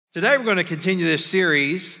Today we're going to continue this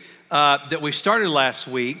series that we started last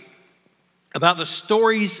week about the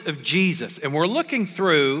stories of Jesus. And we're looking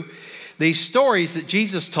through these stories that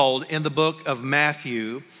Jesus told in the book of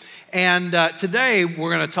Matthew. And today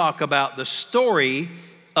we're going to talk about the story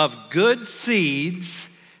of good seeds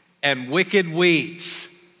and wicked weeds.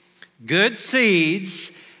 Good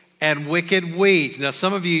seeds and wicked weeds. Now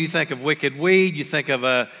some of you think of wicked weed, you think of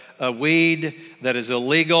a weed that is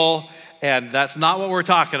illegal. And that's not what we're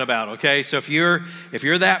talking about, okay? So if you're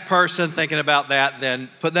that person thinking about that,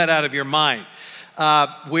 then put that out of your mind.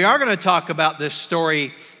 We are going to talk about this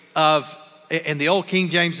story of, in the old King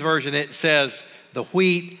James Version, it says the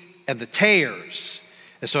wheat and the tares.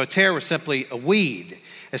 And so a tare was simply a weed.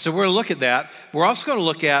 And so we're going to look at that. We're also going to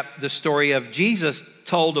look at the story of Jesus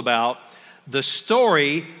told about the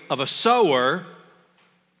story of a sower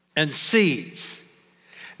and seeds.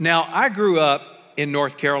 Now, I grew up in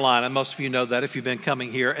North Carolina. Most of you know that if you've been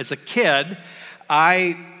coming here. As a kid,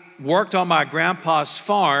 I worked on my grandpa's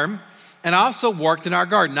farm, and I also worked in our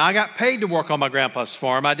garden. Now, I got paid to work on my grandpa's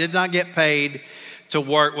farm. I did not get paid to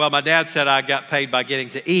work. Well, my dad said I got paid by getting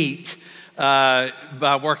to eat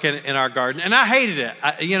by working in our garden, and I hated it.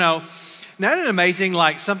 Isn't it amazing,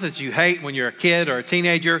 like something that you hate when you're a kid or a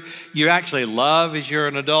teenager, you actually love as you're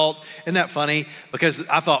an adult? Isn't that funny? Because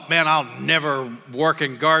I thought, man, I'll never work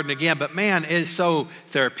in garden again. But man, it's so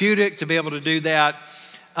therapeutic to be able to do that.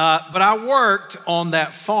 But I worked on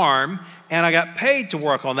that farm, and I got paid to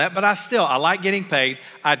work on that. But I like getting paid.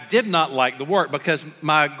 I did not like the work because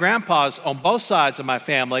my grandpas on both sides of my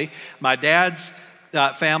family, my dad's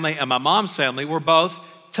family and my mom's family, were both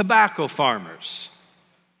tobacco farmers.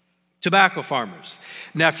 Tobacco farmers.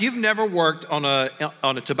 Now, if you've never worked on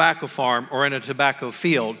a tobacco farm or in a tobacco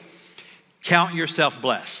field, count yourself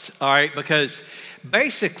blessed, all right? Because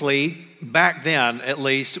basically, back then at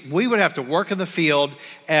least, we would have to work in the field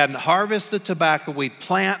and harvest the tobacco. We'd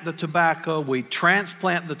plant the tobacco. We'd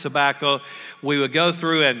transplant the tobacco. We would go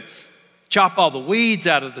through and chop all the weeds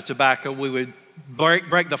out of the tobacco. We would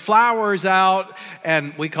break the flowers out,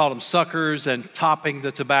 and we called them suckers, and topping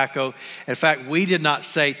the tobacco. In fact, we did not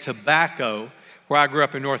say tobacco. Where I grew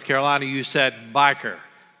up in North Carolina, you said biker.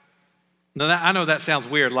 Now, I know that sounds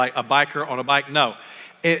weird, like a biker on a bike. No,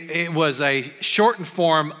 it was a shortened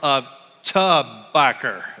form of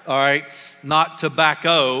tobacco, all right? Not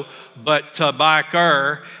tobacco, but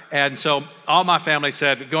tobacco. And so all my family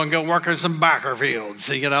said, go work in some biker fields,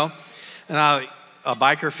 And a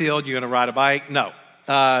biker field, you're going to ride a bike? No.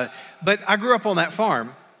 But I grew up on that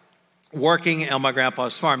farm, working on my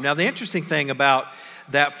grandpa's farm. Now, the interesting thing about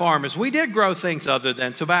that farm is we did grow things other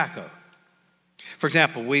than tobacco. For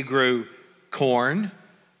example, we grew corn,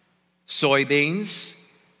 soybeans,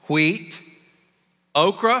 wheat,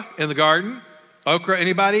 okra in the garden. Okra,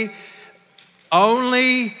 anybody?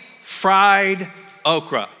 Only fried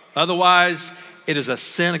okra. Otherwise, it is a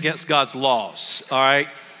sin against God's laws, all right?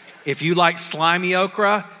 If you like slimy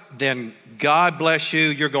okra, then God bless you,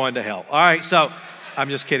 you're going to hell. All right, so I'm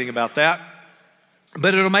just kidding about that.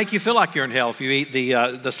 But it'll make you feel like you're in hell if you eat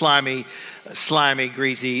the slimy,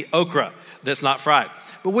 greasy okra that's not fried.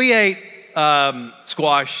 But we ate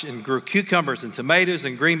squash and grew cucumbers and tomatoes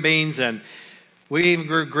and green beans, and we even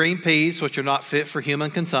grew green peas, which are not fit for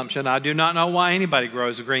human consumption. I do not know why anybody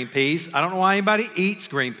grows green peas. I don't know why anybody eats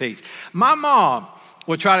green peas. My mom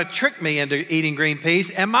would try to trick me into eating green peas.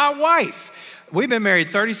 And my wife, we've been married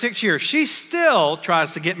 36 years. She still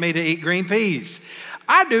tries to get me to eat green peas.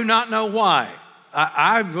 I do not know why.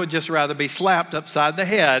 I would just rather be slapped upside the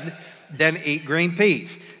head than eat green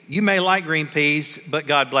peas. You may like green peas, but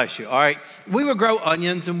God bless you, all right? We would grow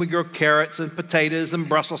onions, and we grow carrots and potatoes and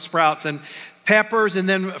Brussels sprouts and peppers, and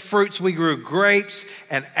then fruits. We grew grapes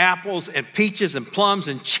and apples and peaches and plums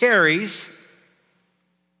and cherries.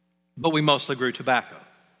 But we mostly grew tobacco.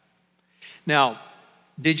 Now,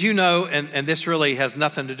 did you know, and this really has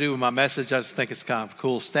nothing to do with my message, I just think it's kind of a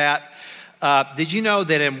cool stat. Did you know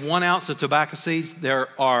that in 1 ounce of tobacco seeds, there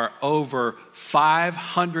are over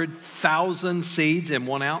 500,000 seeds in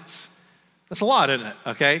 1 ounce? That's a lot, isn't it?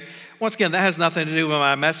 Okay. Once again, that has nothing to do with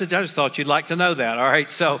my message. I just thought you'd like to know that, all right?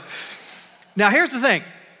 So, now here's the thing.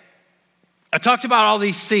 I talked about all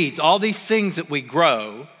these seeds, all these things that we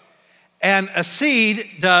grow. And a seed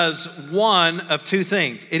does one of two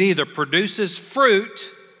things. It either produces fruit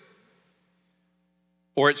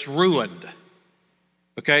or it's ruined.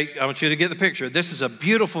 Okay, I want you to get the picture. This is a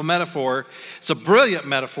beautiful metaphor. It's a brilliant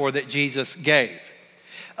metaphor that Jesus gave.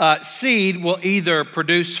 Seed will either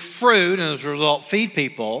produce fruit and as a result feed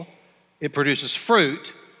people. It produces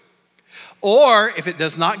fruit. Or if it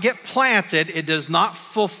does not get planted, it does not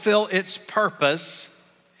fulfill its purpose.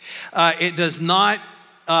 It does not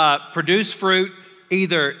produce fruit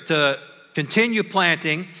either to continue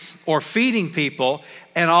planting or feeding people,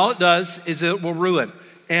 and all it does is it will ruin.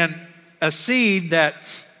 And a seed that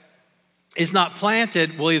is not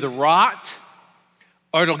planted will either rot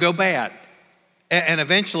or it'll go bad. And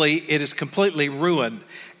eventually it is completely ruined.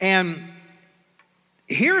 And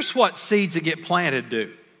here's what seeds that get planted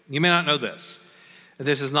do. You may not know this.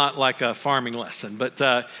 This is not like a farming lesson, but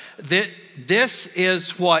this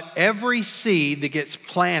is what every seed that gets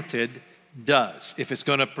planted does if it's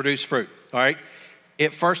going to produce fruit, all right?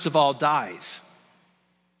 It first of all dies.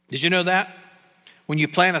 Did you know that? When you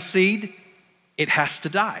plant a seed, it has to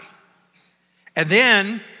die. And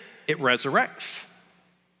then it resurrects.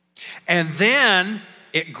 And then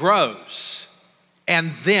it grows.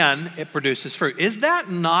 And then it produces fruit. Is that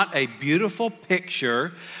not a beautiful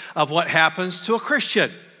picture of what happens to a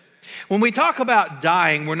Christian? When we talk about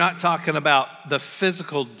dying, we're not talking about the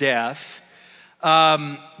physical death,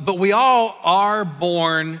 but we all are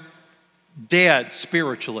born dead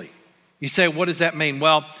spiritually. You say, what does that mean?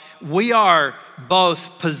 Well, we are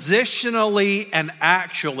both positionally and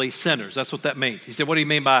actually sinners. That's what that means. You say, what do you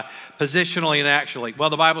mean by positionally and actually? Well,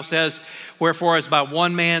 the Bible says, wherefore as by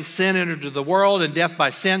one man sin entered into the world, and death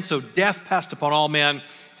by sin, so death passed upon all men,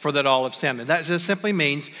 for that all have sinned. And that just simply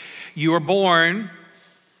means you are born,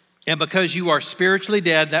 and because you are spiritually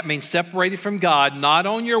dead, that means separated from God, not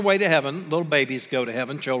on your way to heaven. Little babies go to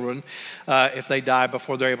heaven, children, if they die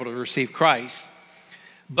before they're able to receive Christ.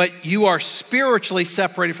 But you are spiritually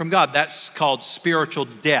separated from God. That's called spiritual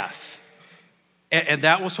death. And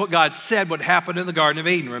that was what God said would happen in the Garden of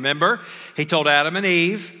Eden. Remember, he told Adam and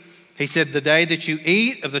Eve, he said, the day that you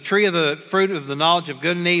eat of the tree of the fruit of the knowledge of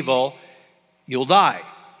good and evil, you'll die.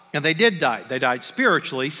 And they did die. They died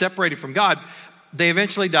spiritually, separated from God. They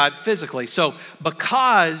eventually died physically. So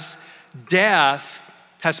because death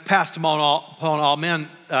has passed upon all men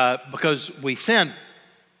because we sin,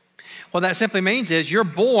 what that simply means is you're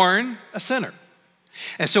born a sinner.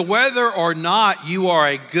 And so whether or not you are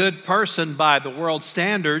a good person by the world's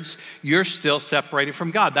standards, you're still separated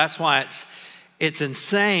from God. That's why it's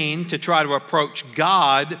insane to try to approach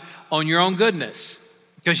God on your own goodness,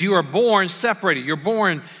 because you are born separated. You're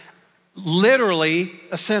born literally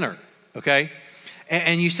a sinner, okay?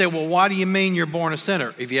 And you say, well, why do you mean you're born a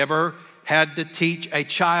sinner? Have you ever had to teach a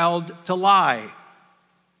child to lie?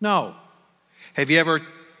 No. Have you ever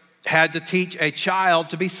had to teach a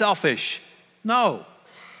child to be selfish? No.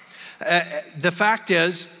 The fact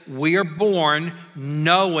is, we are born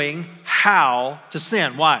knowing how to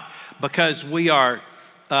sin. Why? Because we are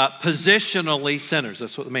positionally sinners.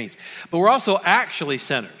 That's what it means. But we're also actually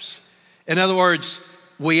sinners. In other words,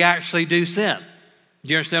 we actually do sin. Do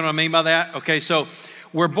you understand what I mean by that? Okay, so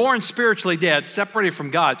we're born spiritually dead, separated from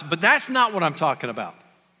God. But that's not what I'm talking about.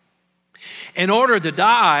 In order to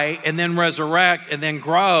die and then resurrect and then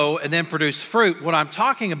grow and then produce fruit, what I'm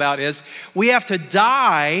talking about is we have to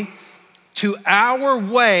die to our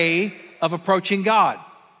way of approaching God.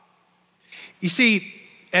 You see,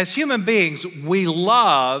 as human beings, we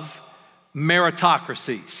love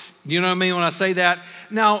meritocracies. You know what I mean when I say that?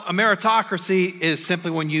 Now, a meritocracy is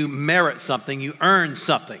simply when you merit something, you earn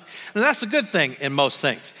something. And that's a good thing in most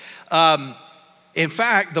things. In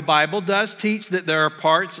fact, the Bible does teach that there are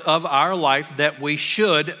parts of our life that we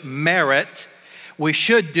should merit. We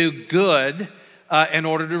should do good in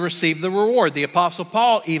order to receive the reward. The Apostle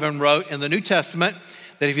Paul even wrote in the New Testament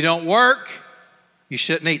that if you don't work, you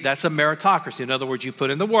shouldn't eat. That's a meritocracy. In other words, you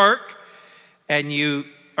put in the work and you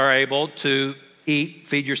are able to eat,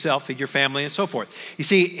 feed yourself, feed your family, and so forth. You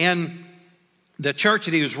see, in the church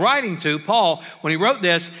that he was writing to, Paul, when he wrote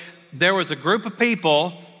this, there was a group of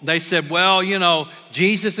people. They said, well, you know,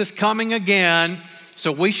 Jesus is coming again,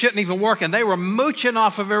 so we shouldn't even work. And they were mooching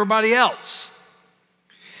off of everybody else.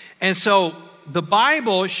 And so the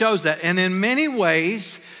Bible shows that. And in many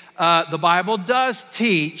ways, the Bible does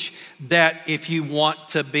teach that if you want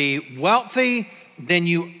to be wealthy, then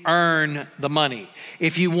you earn the money.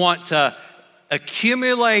 If you want to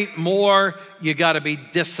accumulate more, you got to be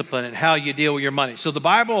disciplined in how you deal with your money. So the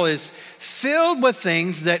Bible is filled with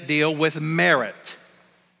things that deal with merit.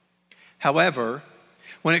 However,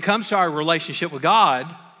 when it comes to our relationship with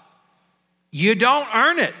God, you don't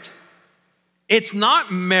earn it. It's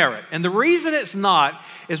not merit. And the reason it's not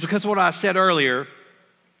is because of what I said earlier,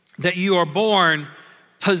 that you are born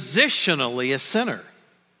positionally a sinner.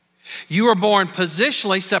 You are born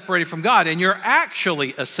positionally separated from God, and you're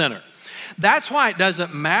actually a sinner. That's why it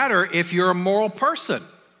doesn't matter if you're a moral person.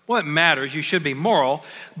 Well, it matters. You should be moral.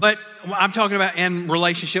 But I'm talking about in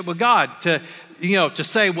relationship with God. to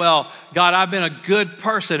say, well, God, I've been a good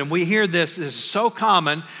person. And we hear this is so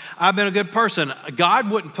common. I've been a good person. God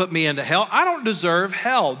wouldn't put me into hell. I don't deserve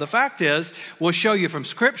hell. The fact is, we'll show you from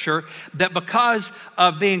Scripture that because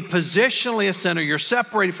of being positionally a sinner, you're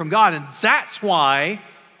separated from God. And that's why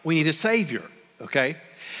we need a Savior, okay?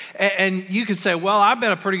 And you can say, well, I've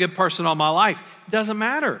been a pretty good person all my life. It doesn't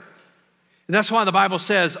matter. That's why the Bible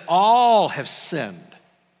says all have sinned.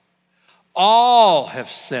 All have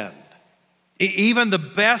sinned. Even the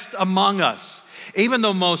best among us, even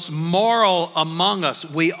the most moral among us,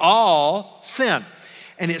 we all sin.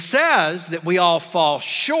 And it says that we all fall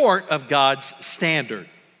short of God's standard.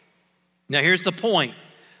 Now, here's the point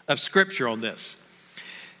of Scripture on this.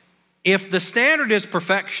 If the standard is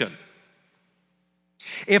perfection,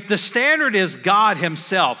 if the standard is God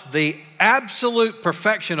Himself, the absolute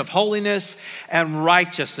perfection of holiness and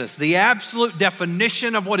righteousness, the absolute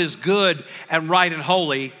definition of what is good and right and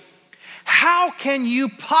holy, how can you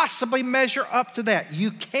possibly measure up to that?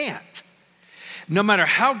 You can't. No matter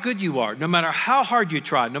how good you are, no matter how hard you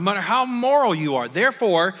try, no matter how moral you are.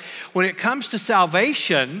 Therefore, when it comes to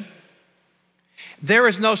salvation, there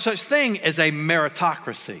is no such thing as a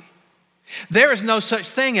meritocracy. There is no such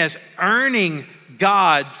thing as earning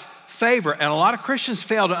God's favor. And a lot of Christians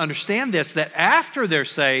fail to understand this, that after they're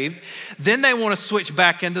saved, then they want to switch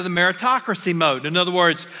back into the meritocracy mode. In other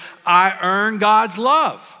words, I earn God's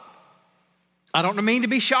love. I don't mean to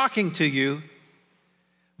be shocking to you,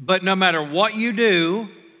 but no matter what you do,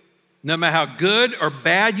 no matter how good or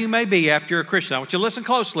bad you may be after you're a Christian, I want you to listen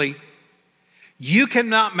closely, you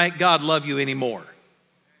cannot make God love you anymore.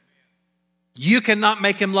 You cannot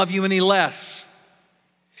make Him love you any less.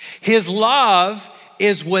 His love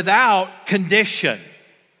is without condition,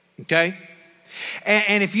 okay?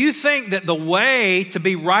 And if you think that the way to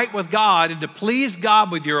be right with God and to please God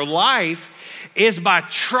with your life is by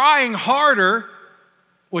trying harder,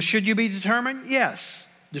 well, should you be determined? Yes.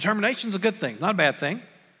 Determination is a good thing, not a bad thing.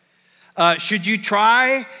 Should you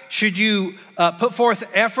try? Should you put forth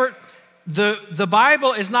effort? The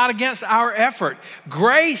Bible is not against our effort.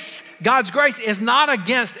 Grace, God's grace is not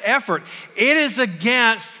against effort. It is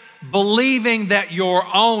against believing that your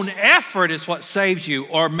own effort is what saves you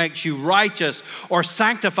or makes you righteous or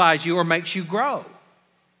sanctifies you or makes you grow.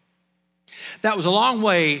 That was a long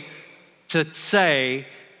way to say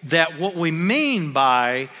that what we mean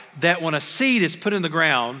by that when a seed is put in the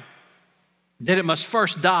ground, that it must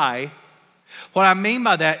first die. What I mean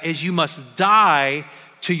by that is you must die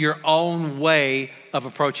to your own way of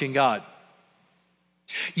approaching God.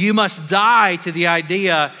 You must die to the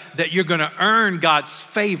idea that you're going to earn God's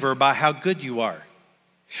favor by how good you are.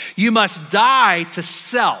 You must die to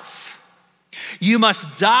self. You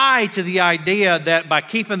must die to the idea that by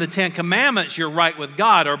keeping the 10 Commandments, you're right with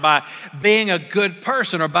God, or by being a good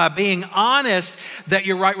person, or by being honest that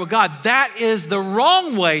you're right with God. That is the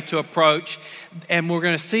wrong way to approach, and we're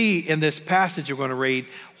going to see in this passage we're going to read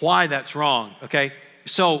why that's wrong, okay?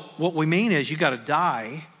 So what we mean is you got to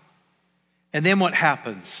die, and then what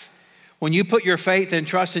happens? When you put your faith and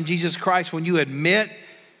trust in Jesus Christ, when you admit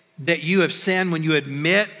that you have sinned, when you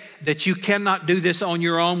admit that you cannot do this on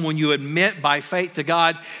your own, when you admit by faith to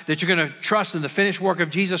God that you're going to trust in the finished work of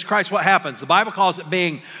Jesus Christ, what happens? The Bible calls it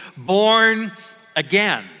being born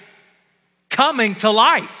again, coming to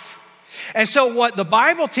life. And so what the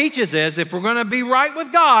Bible teaches is if we're going to be right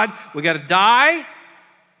with God, we got to die,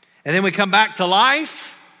 and then we come back to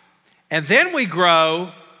life, and then we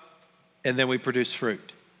grow, and then we produce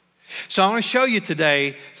fruit. So I want to show you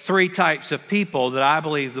today 3 types of people that I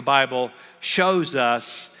believe the Bible shows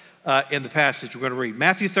us in the passage we're going to read.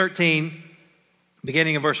 Matthew 13,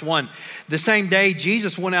 beginning in verse 1. The same day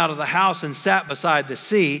Jesus went out of the house and sat beside the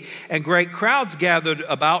sea, and great crowds gathered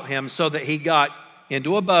about him so that he got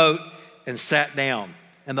into a boat and sat down.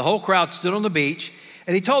 And the whole crowd stood on the beach,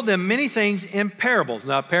 and he told them many things in parables.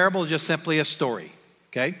 Now, a parable is just simply a story,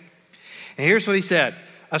 okay? And here's what he said.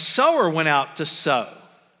 A sower went out to sow.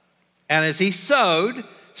 And as he sowed,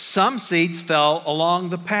 some seeds fell along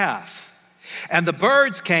the path, and the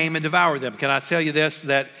birds came and devoured them. Can I tell you this,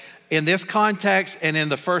 that in this context and in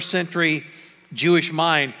the first century Jewish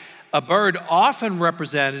mind, a bird often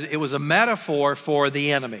represented, it was a metaphor for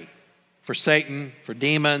the enemy, for Satan, for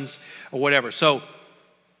demons, or whatever. So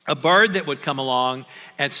a bird that would come along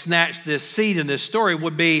and snatch this seed in this story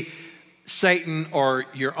would be Satan or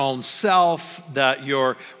your own self,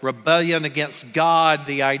 your rebellion against God,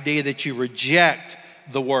 the idea that you reject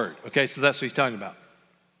the word. Okay, so that's what he's talking about.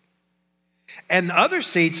 And the other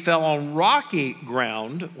seeds fell on rocky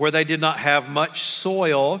ground where they did not have much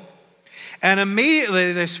soil, and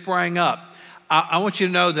immediately they sprang up. I want you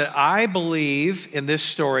to know that I believe in this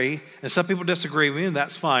story, and some people disagree with me, and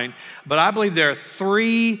that's fine, but I believe there are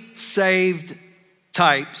 3 saved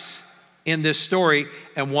types in this story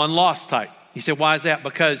and 1 lost type. You say, why is that?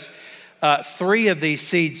 Because 3 of these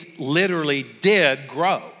seeds literally did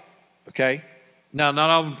grow, okay? Now, not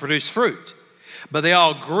all of them produced fruit, but they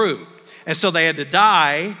all grew. And so they had to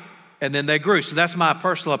die, and then they grew. So that's my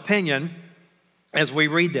personal opinion as we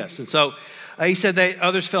read this. And so he said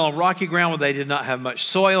others fell on rocky ground where they did not have much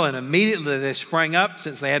soil, and immediately they sprang up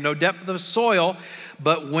since they had no depth of soil.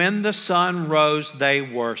 But when the sun rose, they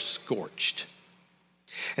were scorched.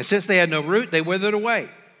 And since they had no root, they withered away.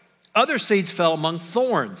 Other seeds fell among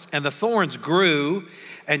thorns, and the thorns grew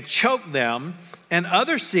and choked them. And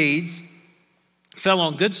other seeds fell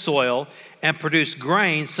on good soil and produced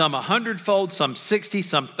grain, some 100-fold, some 60,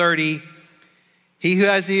 some 30. He who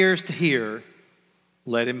has ears to hear,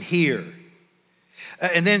 let him hear.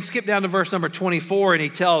 And then skip down to verse number 24, and he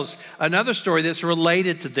tells another story that's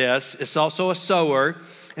related to this. It's also a sower.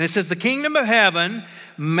 And it says, the kingdom of heaven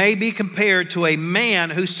may be compared to a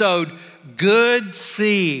man who sowed good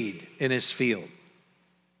seed in his field.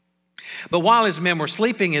 But while his men were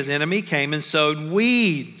sleeping, his enemy came and sowed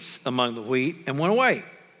weeds among the wheat and went away.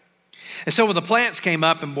 And so when the plants came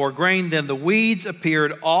up and bore grain, then the weeds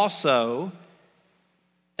appeared also.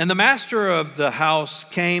 And the master of the house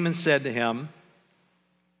came and said to him,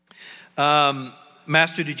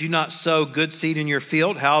 Master, did you not sow good seed in your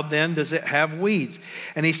field? How then does it have weeds?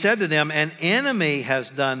 And he said to them, an enemy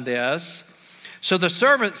has done this. So the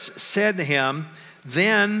servants said to him,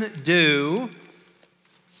 then do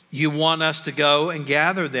you want us to go and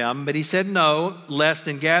gather them? But he said, no, lest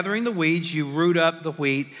in gathering the weeds you root up the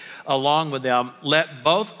wheat along with them. Let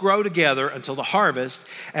both grow together until the harvest.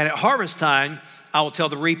 And at harvest time, I will tell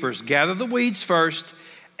the reapers, gather the weeds first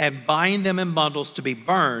and bind them in bundles to be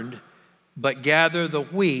burned, but gather the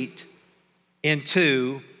wheat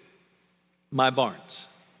into my barns.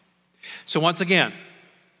 So once again,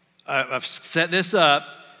 I've set this up.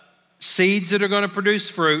 Seeds that are going to produce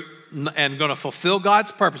fruit and going to fulfill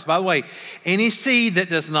God's purpose. By the way, any seed that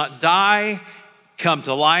does not die, come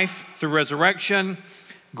to life through resurrection,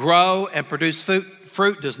 grow and produce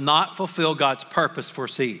fruit does not fulfill God's purpose for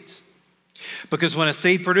seeds. Because when a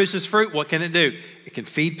seed produces fruit, what can it do? It can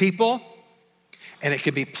feed people, and it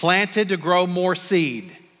can be planted to grow more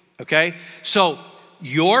seed, okay? So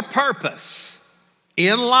your purpose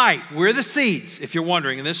in life, we're the seeds, if you're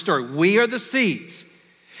wondering in this story, we are the seeds.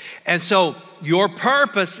 And so your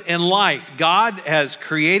purpose in life, God has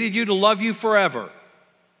created you to love you forever.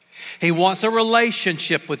 He wants a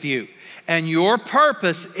relationship with you. And your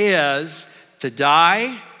purpose is to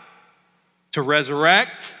die, to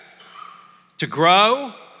resurrect, to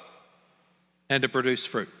grow, and to produce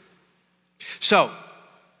fruit. So,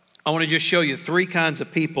 I want to just show you 3 kinds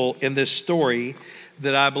of people in this story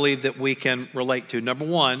that I believe that we can relate to. Number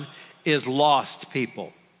 1 is lost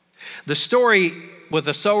people. The story with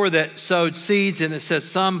a sower that sowed seeds, and it says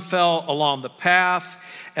some fell along the path,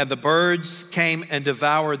 and the birds came and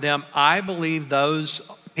devoured them. I believe those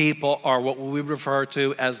people are what we refer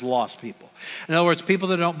to as lost people. In other words, people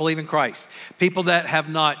that don't believe in Christ. People that have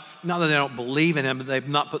not that they don't believe in him, but they've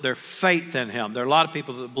not put their faith in him. There are a lot of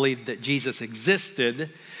people that believe that Jesus existed,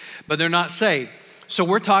 but they're not saved. So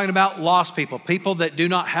we're talking about lost people, people that do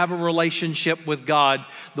not have a relationship with God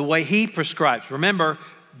the way he prescribes. Remember,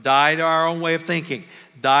 die to our own way of thinking,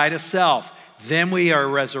 die to self. Then we are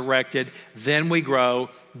resurrected, then we grow,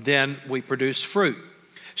 then we produce fruit.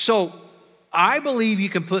 So I believe you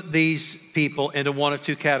can put these people into one of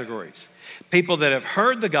 2 categories. People that have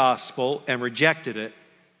heard the gospel and rejected it,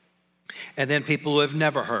 and then people who have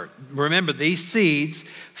never heard. Remember, these seeds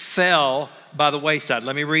fell by the wayside.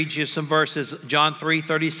 Let me read you some verses. John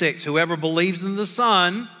 3:36. Whoever believes in the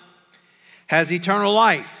Son has eternal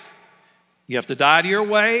life. You have to die to your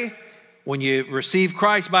way. When you receive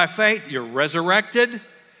Christ by faith, you're resurrected,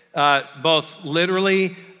 both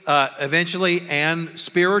literally, eventually, and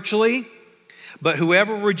spiritually. But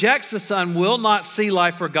whoever rejects the Son will not see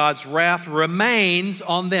life, for God's wrath remains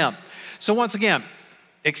on them. So once again,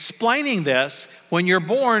 explaining this, when you're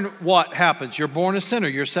born, what happens? You're born a sinner.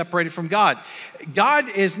 You're separated from God. God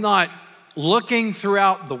is not looking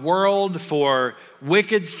throughout the world for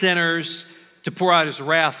wicked sinners to pour out his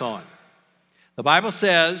wrath on. The Bible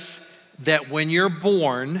says that when you're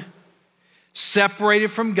born, separated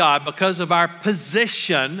from God because of our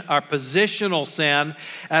position, our positional sin,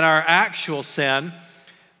 and our actual sin,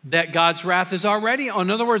 that God's wrath is already on.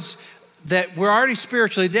 In other words, that we're already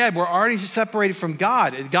spiritually dead. We're already separated from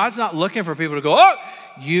God. God's not looking for people to go, oh,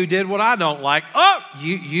 you did what I don't like. Oh,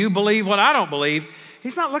 you believe what I don't believe.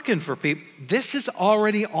 He's not looking for people. This is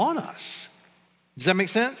already on us. Does that make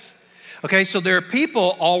sense? Okay, so there are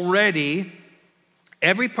people already.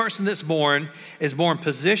 Every person that's born is born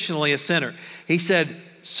positionally a sinner. He said,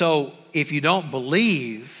 so if you don't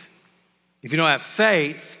believe, if you don't have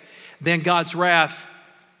faith, then God's wrath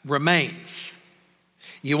remains.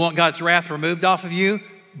 You want God's wrath removed off of you?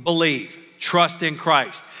 Believe. Trust in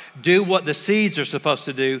Christ. Do what the seeds are supposed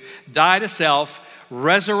to do. Die to self,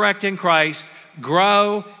 resurrect in Christ,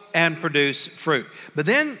 grow and produce fruit. But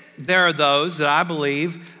then there are those that I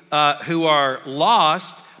believe who are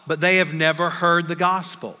lost, but they have never heard the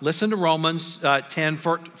gospel. Listen to Romans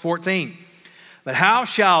 10:14. But how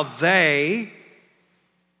shall they,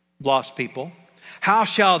 lost people, how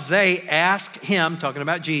shall they ask him, talking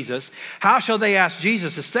about Jesus, how shall they ask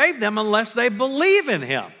Jesus to save them unless they believe in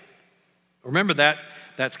him? Remember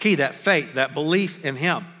that's key, that faith, that belief in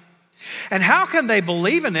him. And how can they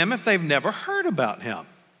believe in him if they've never heard about him?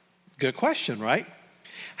 Good question, right?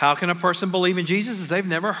 How can a person believe in Jesus if they've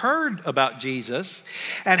never heard about Jesus?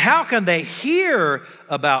 And how can they hear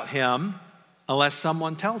about him unless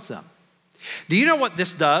someone tells them? Do you know what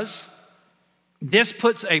this does? This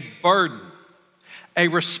puts a burden, a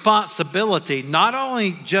responsibility, not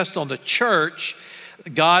only just on the church,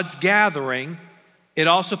 God's gathering, it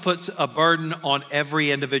also puts a burden on every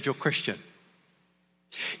individual Christian.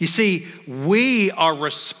 You see, we are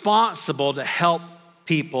responsible to help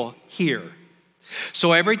people hear.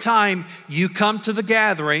 So every time you come to the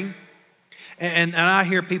gathering, and I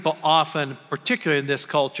hear people often, particularly in this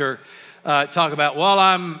culture, talk about, well,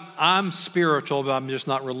 I'm spiritual, but I'm just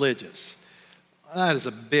not religious. That is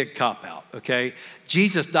a big cop-out, okay?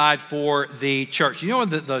 Jesus died for the church. You know what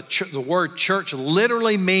the word church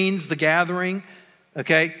literally means, the gathering,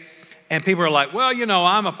 okay? And people are like, well, you know,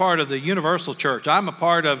 I'm a part of the universal church. I'm a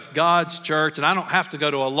part of God's church, and I don't have to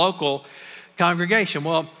go to a local congregation.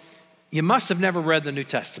 Well, you must have never read the New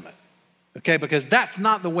Testament, okay? Because that's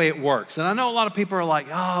not the way it works. And I know a lot of people are like,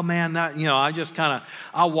 oh, man,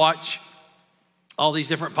 I'll watch all these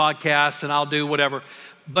different podcasts, and I'll do whatever.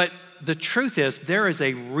 But the truth is, there is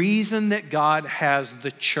a reason that God has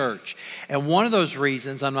the church. And one of those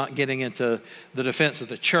reasons, I'm not getting into the defense of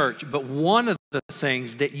the church, but one of the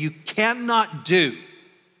things that you cannot do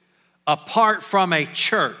apart from a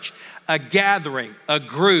church, a gathering, a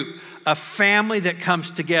group, a family that comes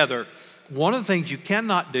together, one of the things you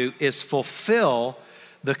cannot do is fulfill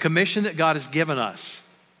the commission that God has given us.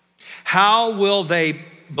 How will they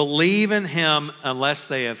believe in him unless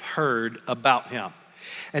they have heard about him?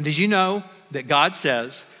 And did you know that God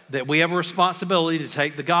says that we have a responsibility to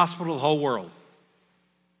take the gospel to the whole world?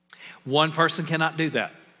 One person cannot do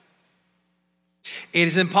that. It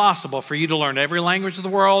is impossible for you to learn every language of the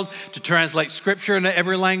world, to translate scripture into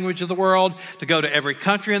every language of the world, to go to every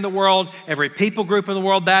country in the world, every people group in the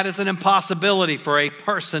world. That is an impossibility for a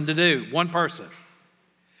person to do, one person.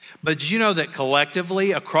 But did you know that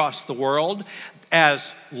collectively across the world,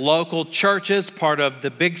 as local churches, part of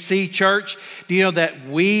the Big C church, do you know that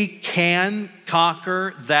we can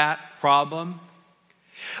conquer that problem?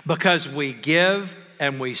 Because we give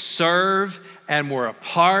and we serve and we're a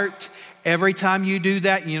part. Every time you do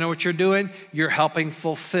that, you know what you're doing? You're helping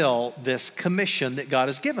fulfill this commission that God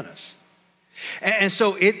has given us. And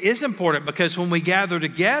so it is important because when we gather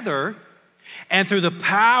together, and through the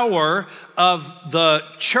power of the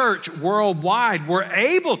church worldwide, we're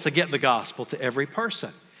able to get the gospel to every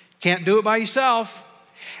person. Can't do it by yourself.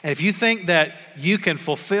 And if you think that you can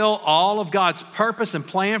fulfill all of God's purpose and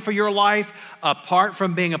plan for your life apart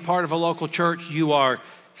from being a part of a local church, you are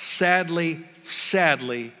sadly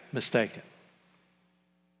mistaken.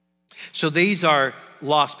 So these are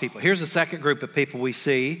lost people. Here's the second group of people we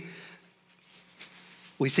see.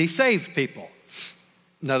 We see saved people.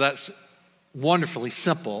 Now that's wonderfully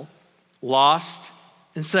simple, lost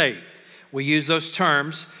and saved. We use those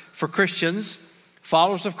terms for Christians,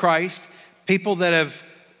 followers of Christ, people that have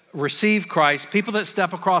received Christ, people that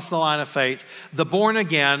step across the line of faith, the born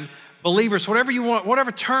again, believers, whatever you want,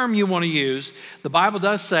 whatever term you want to use. The Bible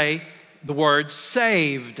does say the word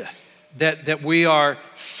saved, that we are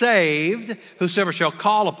saved. Whosoever shall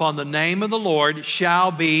call upon the name of the Lord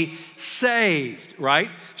shall be saved, right?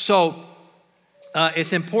 So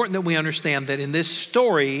it's important that we understand that in this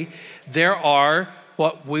story, there are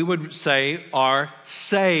what we would say are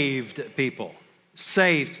saved people.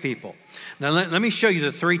 Saved people. Now, let me show you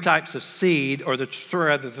the three types of seed, or the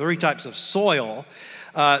three types of soil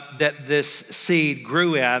that this seed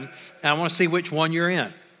grew in. And I want to see which one you're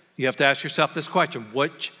in. You have to ask yourself this question: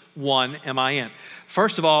 which one am I in?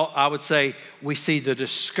 First of all, I would say we see the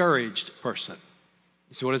discouraged person.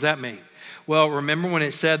 So what does that mean? Well, remember when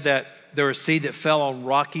it said that there was seed that fell on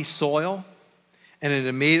rocky soil and it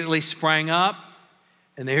immediately sprang up?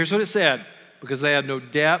 And here's what it said, because they had no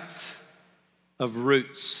depth of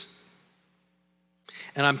roots.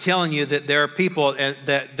 And I'm telling you that there are people and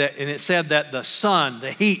it said that the sun,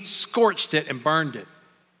 the heat, scorched it and burned it,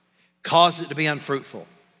 caused it to be unfruitful.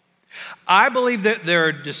 I believe that there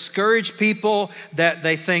are discouraged people that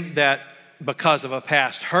they think that because of a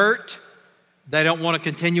past hurt, they don't want to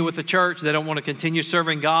continue with the church. They don't want to continue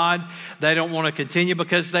serving God. They don't want to continue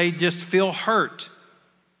because they just feel hurt.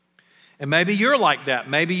 And maybe you're like that.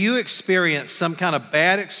 Maybe you experienced some kind of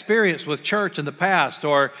bad experience with church in the past,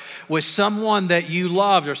 or with someone that you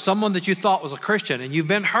loved, or someone that you thought was a Christian, and you've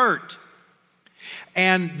been hurt.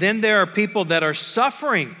 And then there are people that are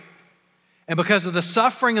suffering. And because of the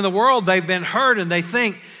suffering in the world, they've been hurt, and they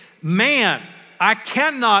think, man, I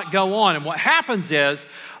cannot go on. And what happens is,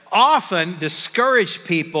 often discouraged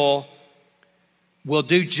people will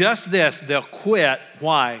do just this. They'll quit.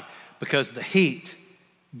 Why? Because the heat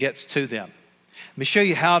gets to them. Let me show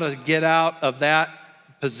you how to get out of that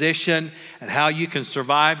position and how you can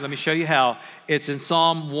survive. Let me show you how. It's in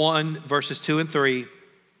Psalm 1, verses 2 and 3.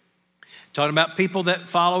 Talking about people that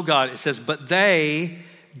follow God. It says, but they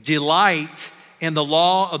delight in the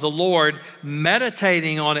law of the Lord,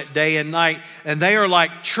 meditating on it day and night. And they are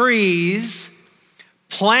like trees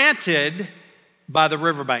planted by the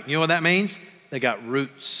riverbank. You know what that means? They got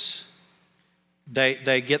roots.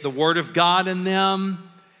 They get the word of God in them.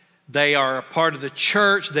 They are a part of the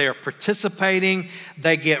church. They are participating.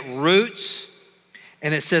 They get roots.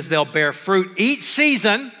 And it says they'll bear fruit each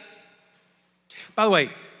season. By the way,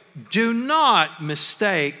 do not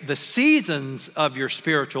mistake the seasons of your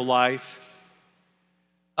spiritual life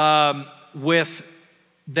with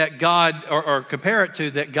that God, or compare it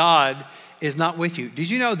to that God is not with you. Did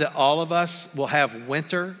you know that all of us will have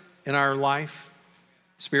winter in our life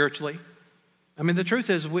spiritually? I mean, the truth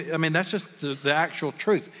is, that's just the actual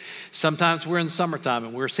truth. Sometimes we're in summertime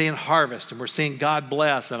and we're seeing harvest and we're seeing God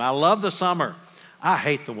bless. And I love the summer. I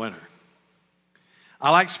hate the winter. I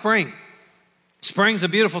like spring. Spring's a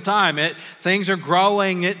beautiful time. Things are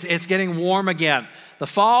growing. It's getting warm again. The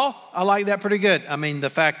fall, I like that pretty good. I mean, the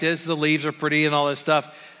fact is the leaves are pretty and all this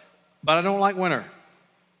stuff. But I don't like winter.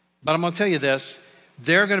 But I'm going to tell you this.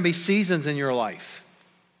 There are going to be seasons in your life.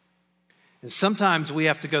 And sometimes we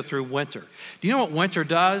have to go through winter. Do you know what winter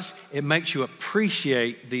does? It makes you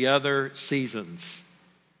appreciate the other seasons.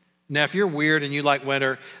 Now, if you're weird and you like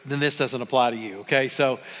winter, then this doesn't apply to you, okay?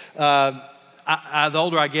 So the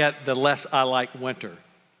older I get, the less I like winter.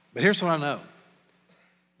 But here's what I know.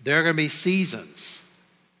 There are going to be seasons.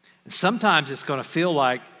 And sometimes it's going to feel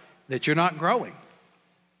like that you're not growing,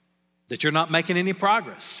 that you're not making any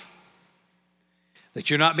progress, that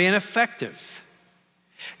you're not being effective.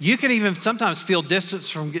 You can even sometimes feel distant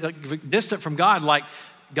from God, like,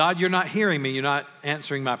 God, you're not hearing me. You're not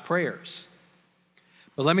answering my prayers.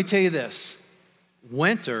 But let me tell you this.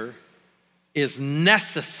 Winter is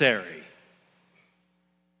necessary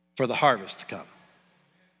for the harvest to come.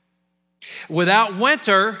 Without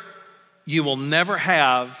winter, you will never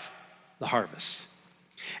have the harvest.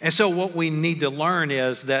 And so what we need to learn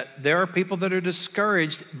is that there are people that are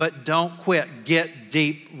discouraged, but don't quit. Get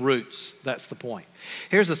deep roots. That's the point.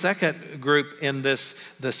 Here's the second group in this,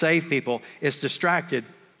 the saved people, is distracted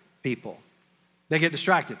people. They get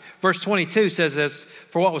distracted. Verse 22 says this,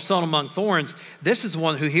 for what was sown among thorns, this is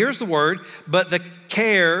one who hears the word, but the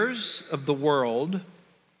cares of the world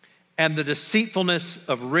and the deceitfulness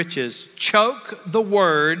of riches choke the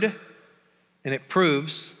word, and it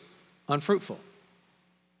proves unfruitful.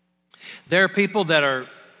 There are people that are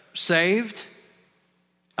saved.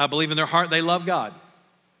 I believe in their heart they love God,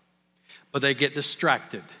 but they get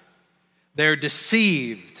distracted. They're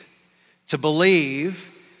deceived to believe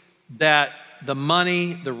that the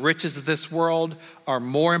money, the riches of this world are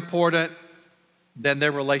more important than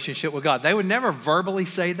their relationship with God. They would never verbally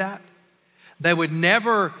say that. They would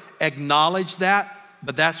never acknowledge that,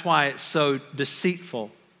 but that's why it's so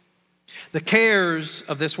deceitful. The cares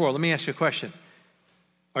of this world. Let me ask you a question.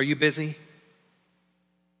 Are you busy?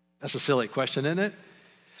 That's a silly question, isn't it?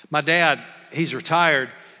 My dad, he's retired.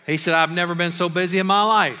 He said, I've never been so busy in my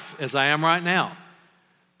life as I am right now.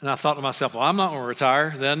 And I thought to myself, well, I'm not going to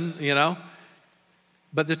retire then, you know.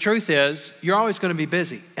 But the truth is, you're always going to be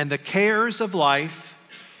busy. And the cares of life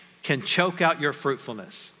can choke out your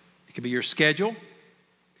fruitfulness. It could be your schedule.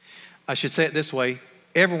 I should say it this way.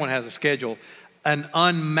 Everyone has a schedule. An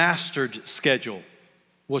unmastered schedule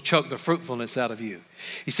will choke the fruitfulness out of you.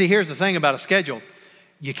 You see, here's the thing about a schedule.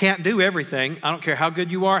 You can't do everything. I don't care how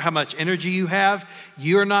good you are, how much energy you have.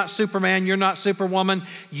 You're not Superman. You're not Superwoman.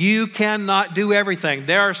 You cannot do everything.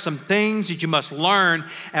 There are some things that you must learn.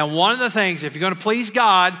 And one of the things, if you're going to please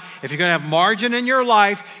God, if you're going to have margin in your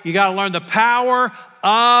life, you got to learn the power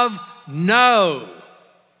of no.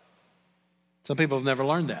 Some people have never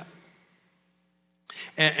learned that.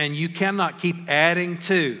 And you cannot keep adding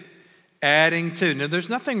to. Now,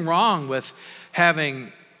 there's nothing wrong with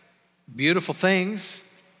having beautiful things.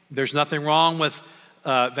 There's nothing wrong with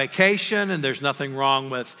vacation, and there's nothing wrong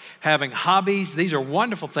with having hobbies. These are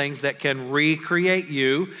wonderful things that can recreate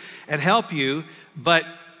you and help you, but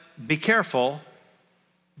be careful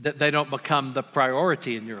that they don't become the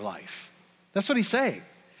priority in your life. That's what he's saying.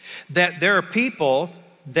 That there are people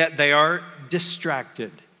that they are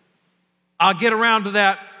distracted. I'll get around to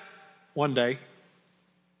that one day,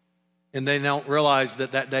 and they don't realize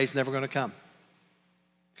that that day's never going to come.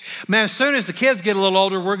 Man, as soon as the kids get a little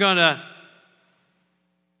older, as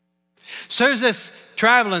soon as this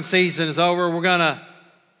traveling season is over,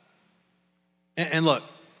 and look,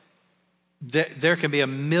 there can be a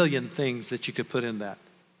million things that you could put in that.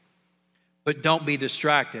 But don't be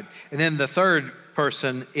distracted. And then the third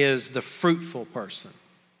person is the fruitful person.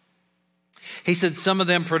 He said some of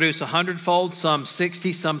them produce 100-fold, some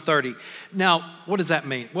 60, some 30. Now, what does that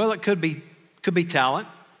mean? Well, it could be talent.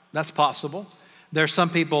 That's possible. There are some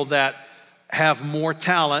people that have more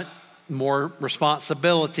talent, more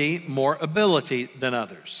responsibility, more ability than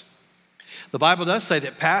others. The Bible does say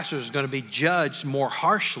that pastors are going to be judged more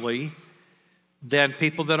harshly than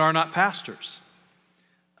people that are not pastors.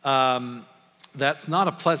 That's not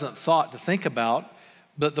a pleasant thought to think about,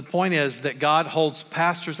 but the point is that God holds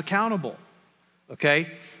pastors accountable, okay?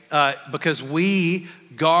 Because we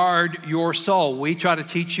guard your soul. We try to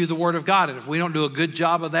teach you the Word of God, and if we don't do a good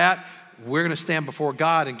job of that, we're going to stand before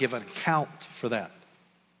God and give an account for that.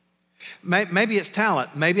 Maybe it's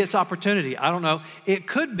talent. Maybe it's opportunity. I don't know. It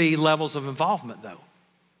could be levels of involvement, though.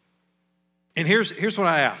 And here's what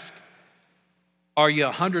I ask. Are you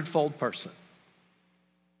a 100-fold person?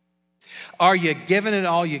 Are you giving it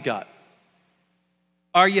all you got?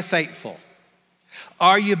 Are you faithful?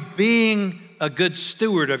 Are you being a good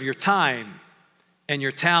steward of your time and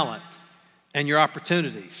your talent and your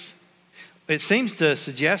opportunities? It seems to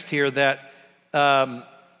suggest here that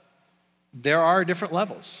there are different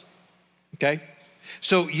levels, okay?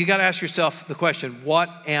 So you got to ask yourself the question, what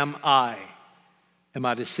am I? Am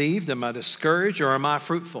I deceived? Am I discouraged? Or am I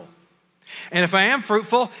fruitful? And if I am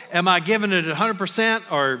fruitful, am I giving it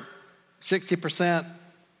 100% or 60%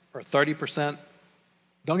 or 30%?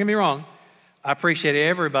 Don't get me wrong. I appreciate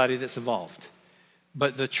everybody that's involved.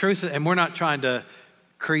 But the truth, and we're not trying to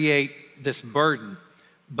create this burden,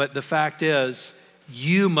 but the fact is,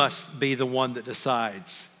 you must be the one that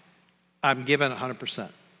decides, I'm giving 100%.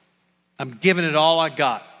 I'm giving it all I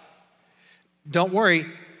got. Don't worry,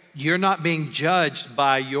 you're not being judged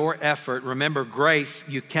by your effort. Remember, grace,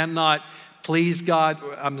 you cannot please God.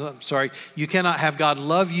 You cannot have God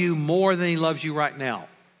love you more than he loves you right now.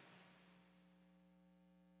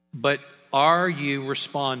 But are you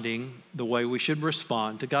responding the way we should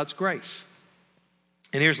respond to God's grace?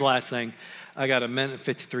 And here's the last thing. I got 1 minute and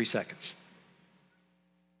 53 seconds.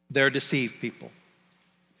 They're deceived people.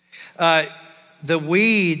 The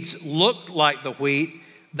weeds looked like the wheat.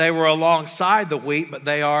 They were alongside the wheat, but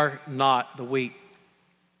they are not the wheat.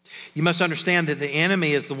 You must understand that the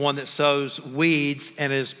enemy is the one that sows weeds,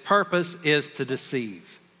 and his purpose is to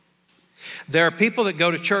deceive. There are people that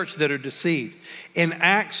go to church that are deceived. In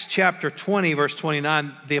Acts chapter 20, verse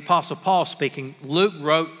 29, the Apostle Paul speaking, Luke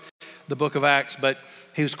wrote the book of Acts, but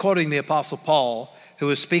he was quoting the Apostle Paul, who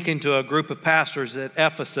was speaking to a group of pastors at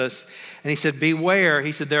Ephesus, and he said, beware,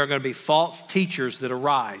 he said, there are going to be false teachers that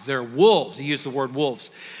arise. There are wolves, he used the word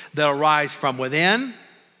wolves, that arise from within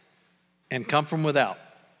and come from without.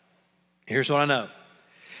 Here's what I know.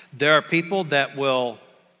 There are people that will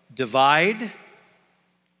divide.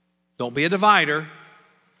 Don't be a divider.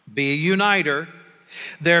 Be a uniter.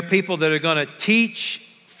 There are people that are going to teach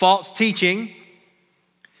false teaching,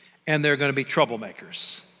 and they're going to be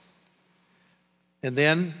troublemakers. And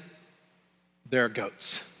then there are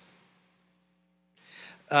goats.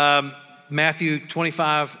 Matthew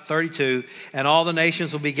 25:32, and all the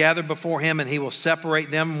nations will be gathered before him, and he will separate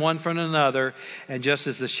them one from another, and just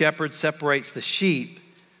as the shepherd separates the sheep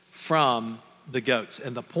from the goats.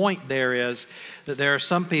 And the point there is that there are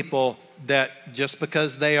some people that just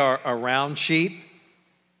because they are around sheep,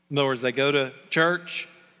 in other words, they go to church,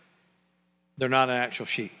 they're not an actual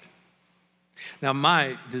sheep. Now,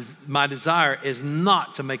 my desire is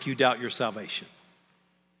not to make you doubt your salvation.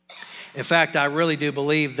 In fact, I really do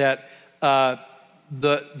believe that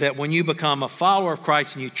that when you become a follower of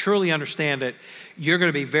Christ and you truly understand it, you're going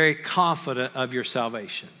to be very confident of your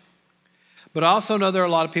salvation. But I also know there are a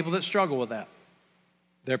lot of people that struggle with that.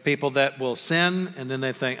 There are people that will sin and then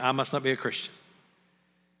they think, I must not be a Christian.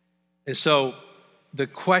 And so the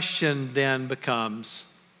question then becomes,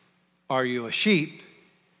 are you a sheep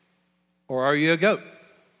or are you a goat?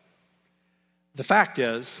 The fact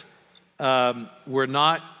is, we're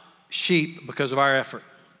not sheep because of our effort.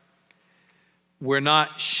 We're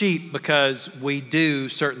not sheep because we do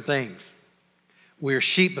certain things. We're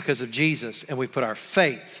sheep because of Jesus, and we put our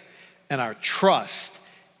faith and our trust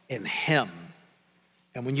in Him.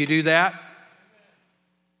 And when you do that,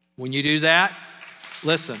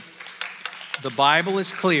 listen, the Bible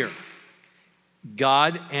is clear.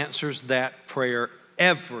 God answers that prayer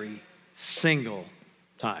every single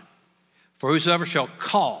time. For whosoever shall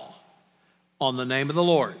call on the name of the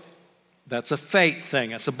Lord. That's a faith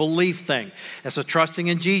thing. That's a belief thing. That's a trusting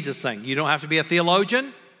in Jesus thing. You don't have to be a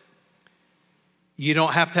theologian. You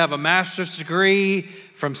don't have to have a master's degree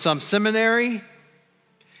from some seminary.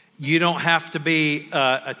 You don't have to be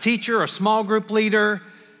a teacher, a small group leader.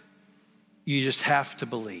 You just have to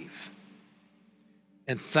believe.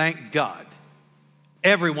 And thank God,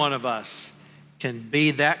 every one of us can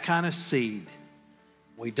be that kind of seed.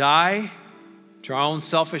 We die to our own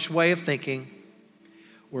selfish way of thinking.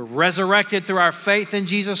 We're resurrected through our faith in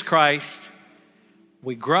Jesus Christ.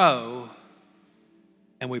 We grow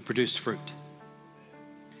and we produce fruit.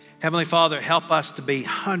 Heavenly Father, help us to be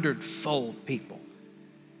 100-fold people.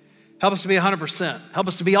 Help us to be 100%. Help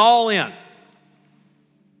us to be all in.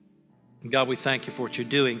 And God, we thank you for what you're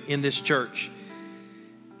doing in this church.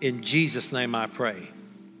 In Jesus' name I pray.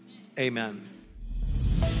 Amen.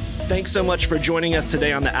 Thanks so much for joining us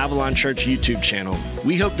today on the Avalon Church YouTube channel.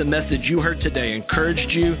 We hope the message you heard today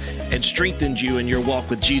encouraged you and strengthened you in your walk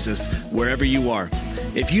with Jesus wherever you are.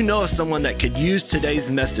 If you know of someone that could use today's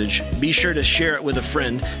message, be sure to share it with a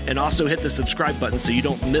friend and also hit the subscribe button so you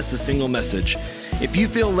don't miss a single message. If you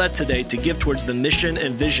feel led today to give towards the mission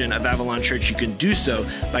and vision of Avalon Church, you can do so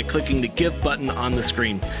by clicking the Give button on the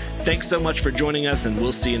screen. Thanks so much for joining us, and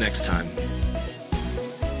we'll see you next time.